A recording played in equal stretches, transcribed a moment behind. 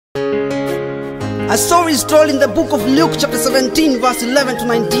A story is told in the book of Luke chapter 17 verse 11 to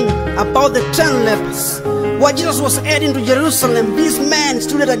 19 about the 10 lepers. While Jesus was heading to Jerusalem, these men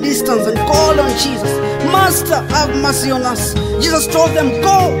stood at a distance and called on Jesus, "Master, have mercy on us." Jesus told them,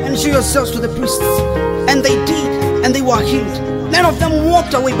 "Go and show yourselves to the priests." And they did, and they were healed. 9 of them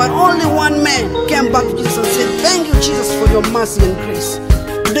walked away, but only one man came back to Jesus and said, "Thank you, Jesus, for your mercy and grace."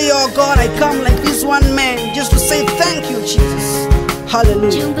 Today, oh God, I come like this one man just to say thank you, Jesus.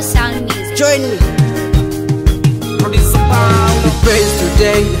 Hallelujah. Jumbo Sound Music. Join me. We praise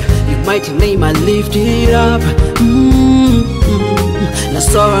today, your mighty name I lift it up. No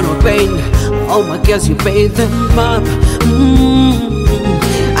sorrow, no pain, all my cares you pay them up.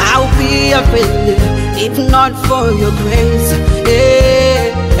 I'll be a failure if not for your grace.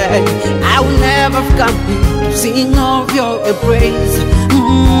 I will never come here to sing of your praise.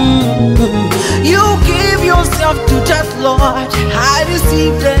 You give yourself to death, Lord. I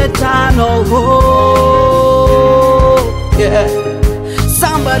received eternal hope. Yeah.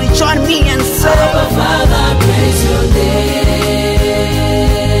 Somebody join me and say, Our Father, praise your name.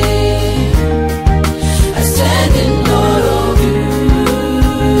 I stand in awe of you.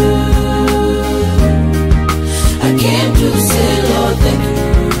 I came to say, Lord, thank you.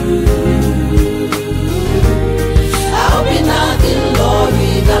 I'll be nothing, Lord,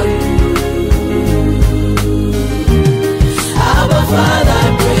 without you. Our Father,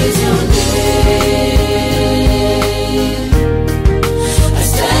 praise your name.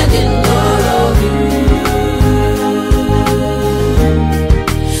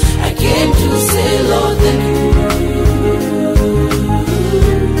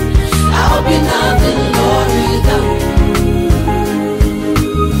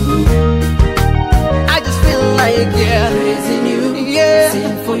 praising you, yeah,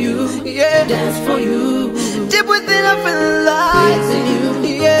 sing for you, yeah, dance for you. Deep within I feel alive, Praising you,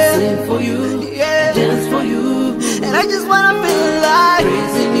 yeah, sing for you, yeah, dance for you. And I just wanna feel alive,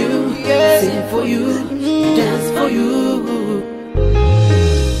 Praising you, yeah, sing for you, dance for you.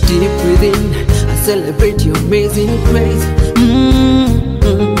 Deep within I celebrate your amazing grace.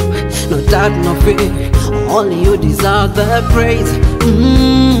 No doubt, no fear, only you deserve the praise.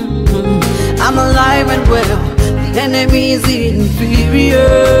 I'm alive and well, the enemy is inferior.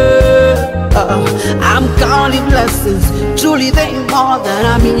 I'm counting blessings, truly they more than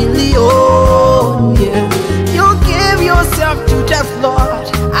a million. Yeah, you give yourself to death, Lord.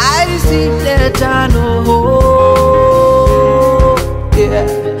 I received eternal hope. Yeah,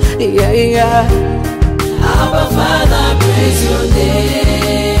 yeah, yeah. Our Father, praise your name.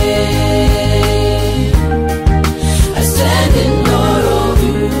 I stand in awe of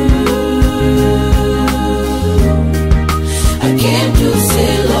you. I came to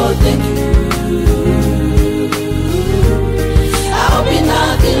say, Lord, thank you. I'll be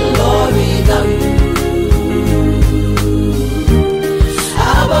nothing, Lord, without you.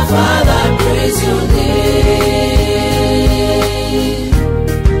 Our Father, praise your name.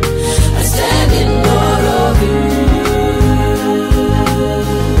 I stand in awe of you.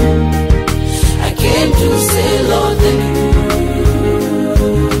 I came to say, Lord, thank you.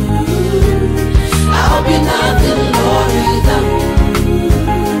 I'll be nothing, Lord, without you.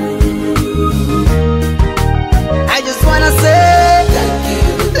 I just wanna say Thank you,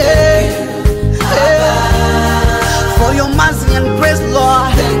 for your mercy and grace,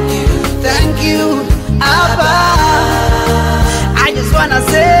 Lord. Thank you, Abba. I just wanna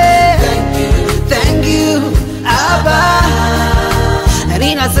say thank you, Abba.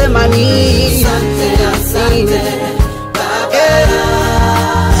 Ninasema ni asante, Baba.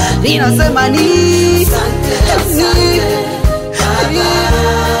 ninasema ni Asante, Baba.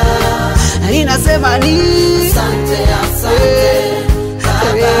 ninasema ni Asante,